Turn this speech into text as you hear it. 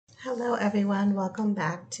Hello everyone, welcome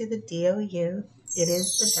back to the DOU. It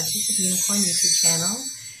is the Duchess of Unicorn YouTube channel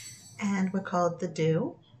and we're called The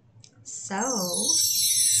Do. So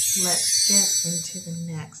let's get into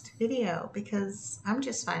the next video because I'm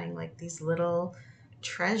just finding like these little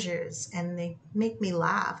treasures and they make me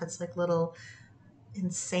laugh. It's like little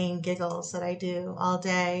insane giggles that I do all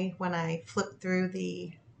day when I flip through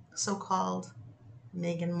the so-called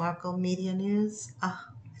Meghan Markle media news.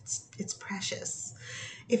 It's precious.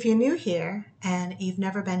 If you're new here and you've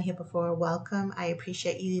never been here before, welcome. I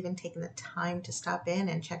appreciate you even taking the time to stop in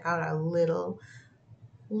and check out our little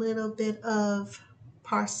bit of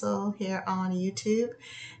parcel here on YouTube.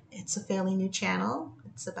 It's a fairly new channel.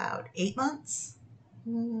 It's about 8 months,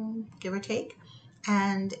 give or take,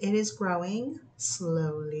 and it is growing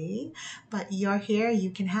slowly, but you're here, you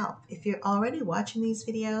can help. If you're already watching these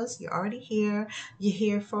videos, you're already here, you're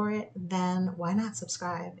here for it, then why not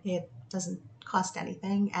subscribe? It doesn't cost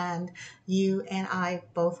anything and you and I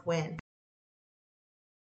both win.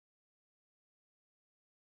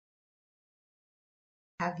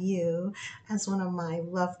 Have you as one of my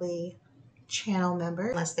lovely channel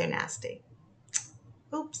members, unless they're nasty.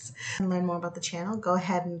 Oops. And learn more about the channel, go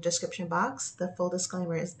ahead in the description box. The full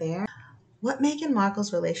disclaimer is there. What Meghan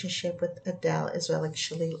Markle's relationship with Adele is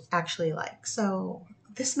actually like. So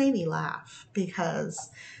this made me laugh because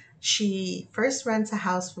she first rents a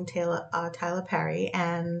house from Tyler Perry,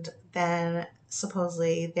 and then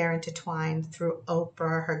supposedly they're intertwined through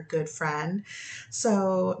Oprah, her good friend.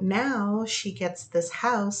 So now she gets this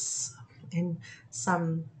house in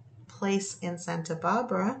some place in Santa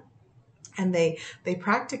Barbara, and they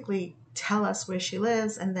practically tell us where she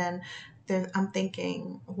lives, and then I'm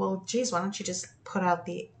thinking, well, geez, why don't you just put out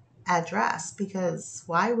the address? Because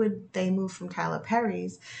why would they move from Tyler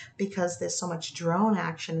Perry's? Because there's so much drone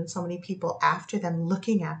action and so many people after them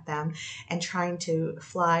looking at them and trying to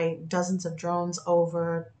fly dozens of drones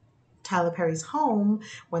over Tyler Perry's home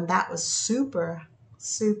when that was super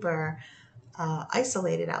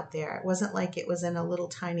isolated out there. It wasn't like it was in a little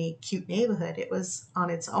tiny cute neighborhood. It was on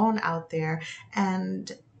its own out there. And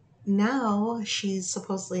now she's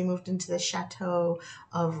supposedly moved into the chateau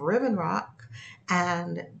of Ribbon Rock,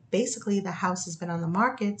 and basically the house has been on the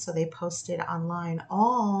market, so they posted online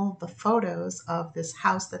all the photos of this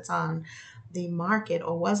house that's on the market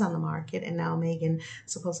or was on the market, and now Meghan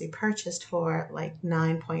supposedly purchased for like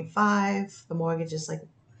 9.5. The mortgage is like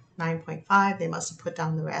 9.5. They must have put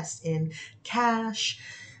down the rest in cash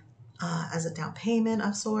as a down payment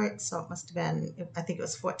of sorts. So it must have been, I think it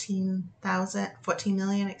was 14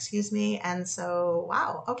 million, excuse me. And so,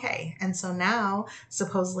 wow, okay. And so now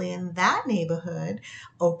supposedly in that neighborhood,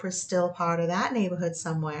 Oprah's still part of that neighborhood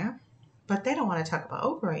somewhere. But they don't want to talk about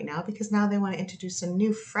Oprah right now because now they want to introduce a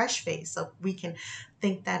new fresh face. So we can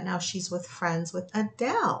think that now she's friends with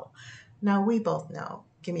Adele. Now we both know,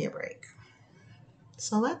 give me a break.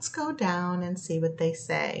 So let's go down and see what they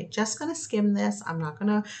say. Just going to skim this. I'm not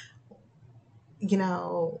going to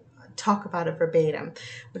talk about it verbatim.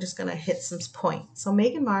 We're just going to hit some points. So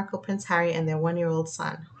Meghan Markle, Prince Harry, and their 1-year-old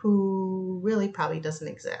son, who really probably doesn't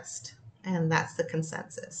exist, and that's the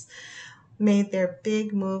consensus, made their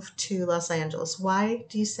big move to Los Angeles. Why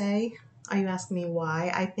do you say? Are you asking me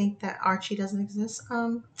why I think that Archie doesn't exist?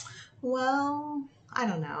 Well, I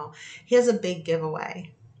don't know. Here's a big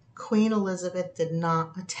giveaway. Queen Elizabeth did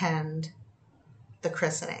not attend the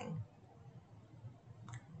christening.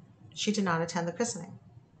 She did not attend the christening.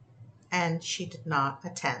 And she did not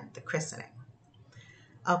attend the christening.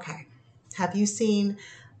 Okay. Have you seen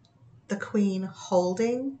the Queen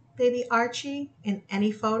holding baby Archie in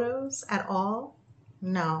any photos at all?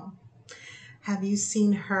 No. Have you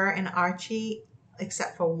seen her and Archie,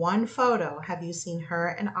 except for one photo, have you seen her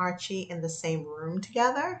and Archie in the same room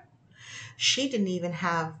together? She didn't even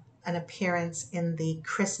have an appearance in the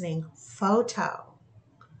christening photo.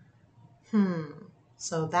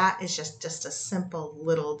 So that is just a simple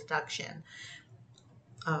little deduction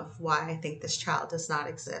of why I think this child does not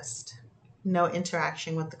exist. No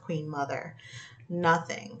interaction with the Queen Mother.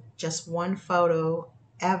 Nothing. Just one photo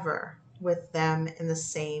ever with them in the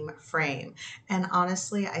same frame. And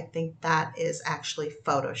honestly, I think that is actually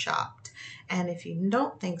photoshopped. And if you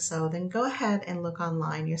don't think so, then go ahead and look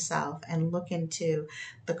online yourself and look into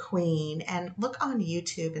the Queen and look on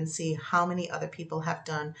YouTube and see how many other people have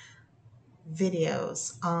done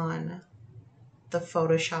videos on the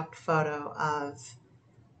photoshopped photo of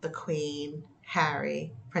the Queen,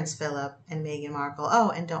 Harry, Prince Philip, and Meghan Markle. Oh,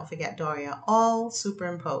 and don't forget Doria, all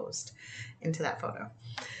superimposed into that photo.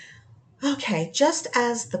 Okay, just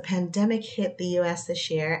as the pandemic hit the U.S.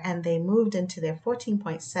 this year and they moved into their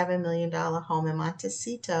 $14.7 million home in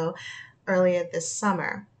Montecito earlier this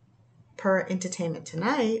summer, per Entertainment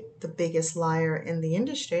Tonight, the biggest liar in the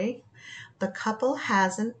industry, the couple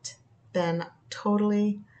hasn't been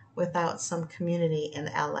totally without some community in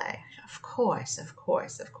LA. Of course, of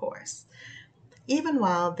course, of course. Even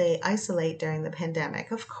while they isolate during the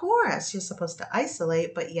pandemic, of course, you're supposed to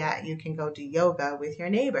isolate, but yet you can go do yoga with your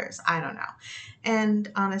neighbors. I don't know.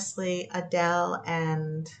 And honestly, Adele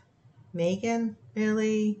and Meghan,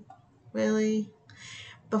 really? Really?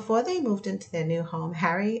 Before they moved into their new home,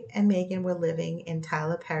 Harry and Meghan were living in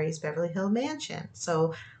Tyler Perry's Beverly Hills mansion.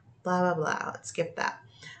 So, blah, blah, blah. Let's skip that.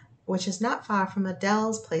 Which is not far from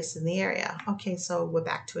Adele's place in the area. Okay, so we're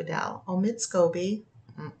back to Adele. Omid Scobie,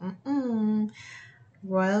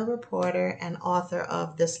 royal reporter and author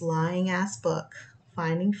of this lying-ass book,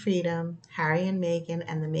 Finding Freedom, Harry and Meghan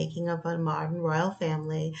and the Making of a Modern Royal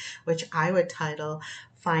Family, which I would title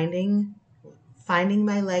Finding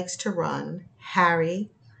My Legs to Run, Harry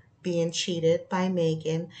being cheated by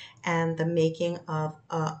Meghan, and the making of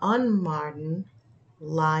a unmodern,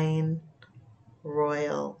 lying,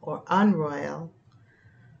 royal or unroyal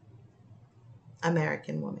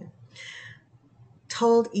American woman.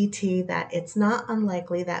 Told ET that it's not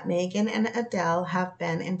unlikely that Meghan and Adele have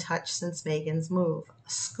been in touch since Meghan's move.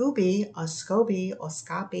 Scooby or Scobie or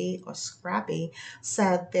Scoppy or Scrappy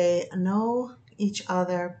said they know each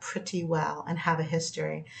other pretty well and have a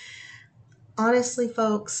history. Honestly,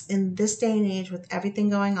 folks, in this day and age with everything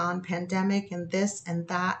going on, pandemic and this and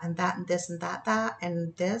that and that and this and that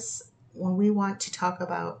and this, when we want to talk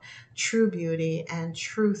about true beauty and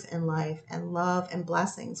truth in life and love and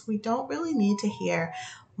blessings, we don't really need to hear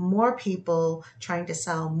more people trying to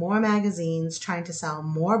sell more magazines, trying to sell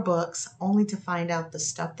more books, only to find out the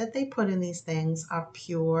stuff that they put in these things are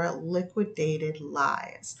pure liquidated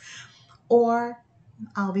lies. Or,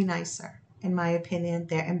 I'll be nicer, in my opinion,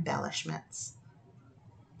 they're embellishments.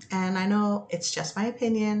 And I know it's just my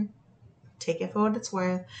opinion, take it for what it's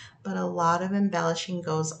worth, but a lot of embellishing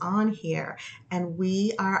goes on here, and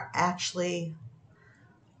we're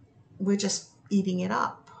just eating it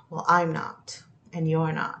up. Well, I'm not, and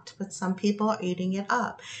you're not, but some people are eating it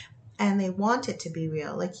up, and they want it to be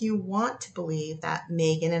real. Like, you want to believe that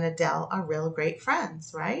Meghan and Adele are real great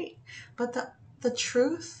friends, right? But the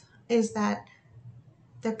truth is that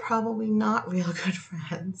they're probably not real good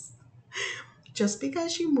friends. Just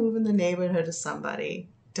because you move in the neighborhood of somebody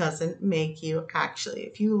doesn't make you actually,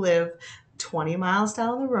 if you live 20 miles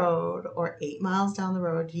down the road or 8 miles down the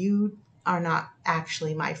road, you are not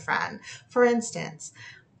actually my friend. For instance,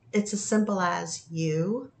 it's as simple as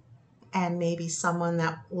you and maybe someone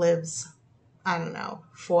that lives, I don't know,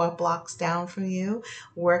 4 blocks down from you,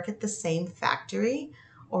 work at the same factory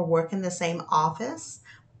or work in the same office,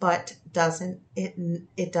 but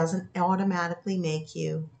it doesn't automatically make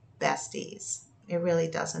you besties. It really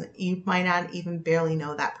doesn't. You might not even barely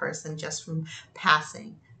know that person just from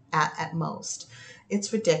passing at most.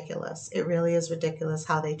 It's ridiculous. It really is ridiculous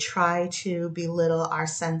how they try to belittle our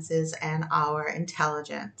senses and our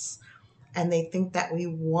intelligence. And they think that we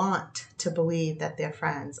want to believe that they're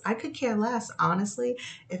friends. I could care less, honestly,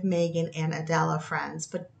 if Meghan and Adele are friends,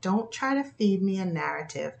 but don't try to feed me a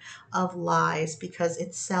narrative of lies because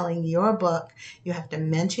it's selling your book. You have to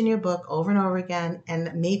mention your book over and over again,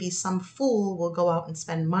 and maybe some fool will go out and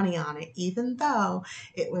spend money on it, even though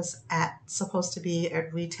it was supposed to be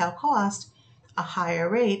at retail cost, a higher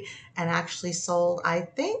rate, and actually sold, I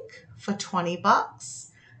think, for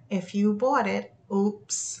 $20. If you bought it,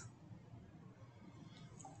 oops.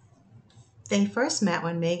 They first met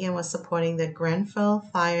when Meghan was supporting the Grenfell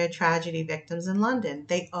fire tragedy victims in London.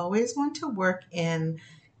 They always feel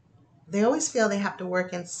they have to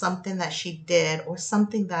work in something that she did or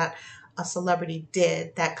something that a celebrity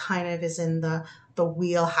did that kind of is in the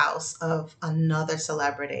wheelhouse of another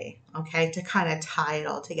celebrity, okay, to kind of tie it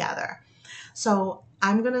all together. So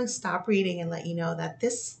I'm going to stop reading and let you know that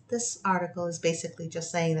this article is basically just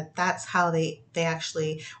saying that that's how they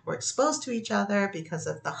actually were exposed to each other because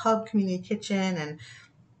of the Hub Community Kitchen and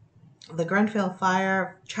the Grenfell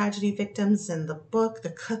fire tragedy victims and the book, the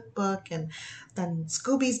cookbook, and then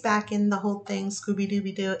Scooby's back in the whole thing.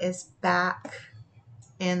 Scooby-Dooby-Doo is back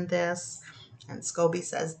in this. And Scobie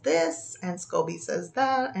says this and Scobie says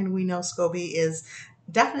that. And we know Scobie is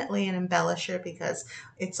definitely an embellisher because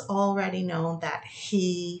it's already known that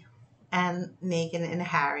he and Meghan and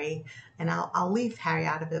Harry, and I'll leave Harry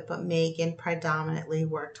out of it, but Meghan predominantly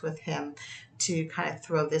worked with him to kind of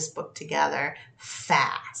throw this book together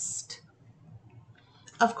fast.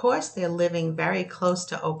 Of course, they're living very close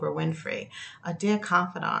to Oprah Winfrey, a dear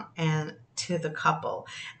confidant, and to the couple,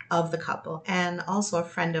 and also a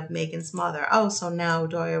friend of Meghan's mother. Oh, so now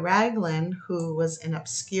Doria Ragland, who was in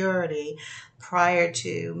obscurity prior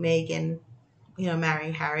to Meghan,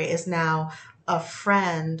 marrying Harry, is now a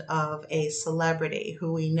friend of a celebrity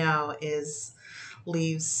who we know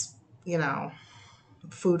leaves,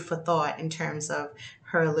 food for thought in terms of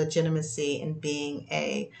her legitimacy in being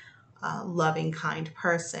a loving, kind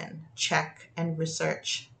person. Check and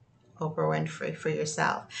research Oprah Winfrey for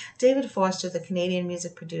yourself. David Foster, the Canadian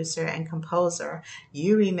music producer and composer,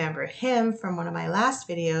 you remember him from one of my last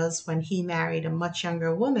videos when he married a much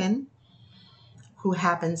younger woman who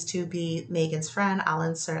happens to be Meghan's friend. I'll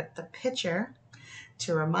insert the picture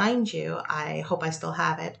to remind you. I hope I still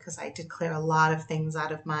have it because I did clear a lot of things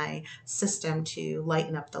out of my system to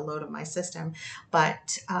lighten up the load of my system.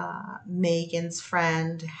 But Meghan's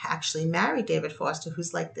friend actually married David Foster,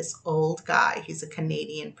 who's like this old guy. He's a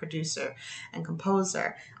Canadian producer and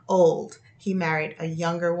composer. Old. He married a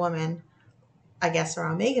younger woman, I guess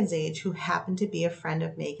around Meghan's age, who happened to be a friend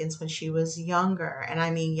of Meghan's when she was younger. And I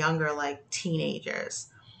mean younger, like teenagers.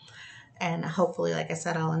 And hopefully, like I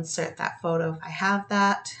said, I'll insert that photo if I have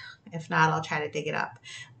that. If not, I'll try to dig it up.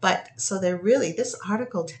 But so this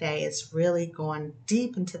article today is really going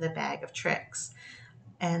deep into the bag of tricks.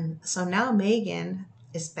 And so now Meghan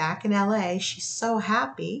is back in LA. She's so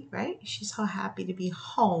happy, right? She's so happy to be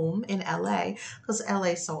home in LA because LA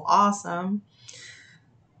is so awesome.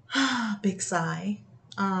 Big sigh.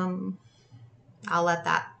 I'll let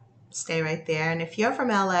that stay right there. And if you're from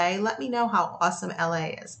LA, let me know how awesome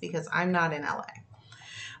LA is because I'm not in LA.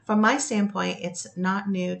 From my standpoint, it's not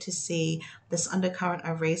new to see this undercurrent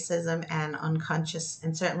of racism and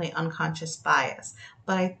certainly unconscious bias.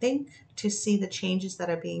 But I think to see the changes that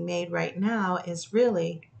are being made right now is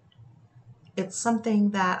it's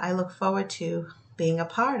something that I look forward to being a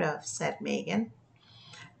part of, said Meghan.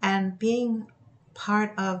 And being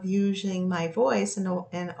part of using my voice in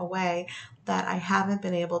a way that I haven't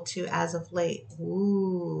been able to as of late.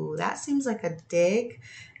 Ooh, that seems like a dig.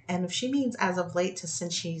 And if she means as of late to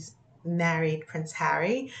since she's married Prince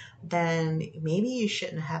Harry, then maybe you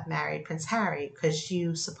shouldn't have married Prince Harry because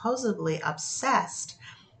you supposedly obsessed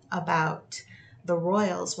about the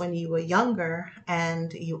royals when you were younger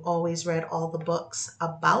and you always read all the books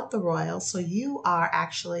about the royals. So you are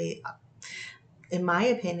actually, in my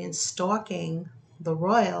opinion, stalking the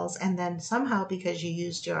royals, and then somehow because you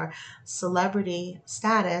used your celebrity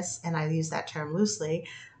status, and I use that term loosely,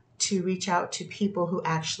 to reach out to people who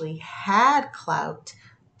actually had clout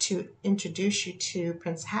to introduce you to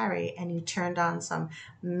Prince Harry, and you turned on some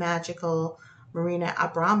magical Marina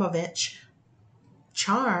Abramovich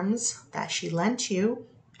charms that she lent you,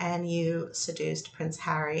 and you seduced Prince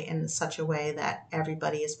Harry in such a way that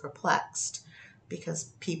everybody is perplexed,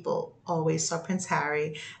 because people always saw Prince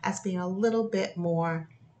Harry as being a little bit more,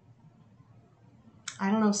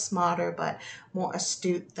 I don't know, smarter, but more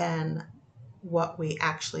astute than what we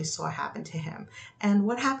actually saw happen to him. And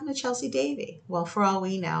what happened to Chelsea Davy? Well, for all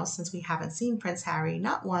we know, since we haven't seen Prince Harry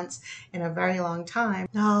not once in a very long time.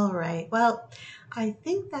 All right, well, I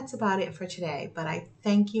think that's about it for today, but I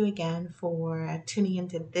thank you again for tuning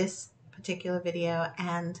into this particular video,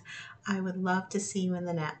 and I would love to see you in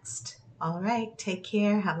the next. All right, take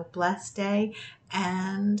care, have a blessed day,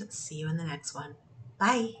 and see you in the next one.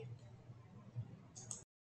 Bye.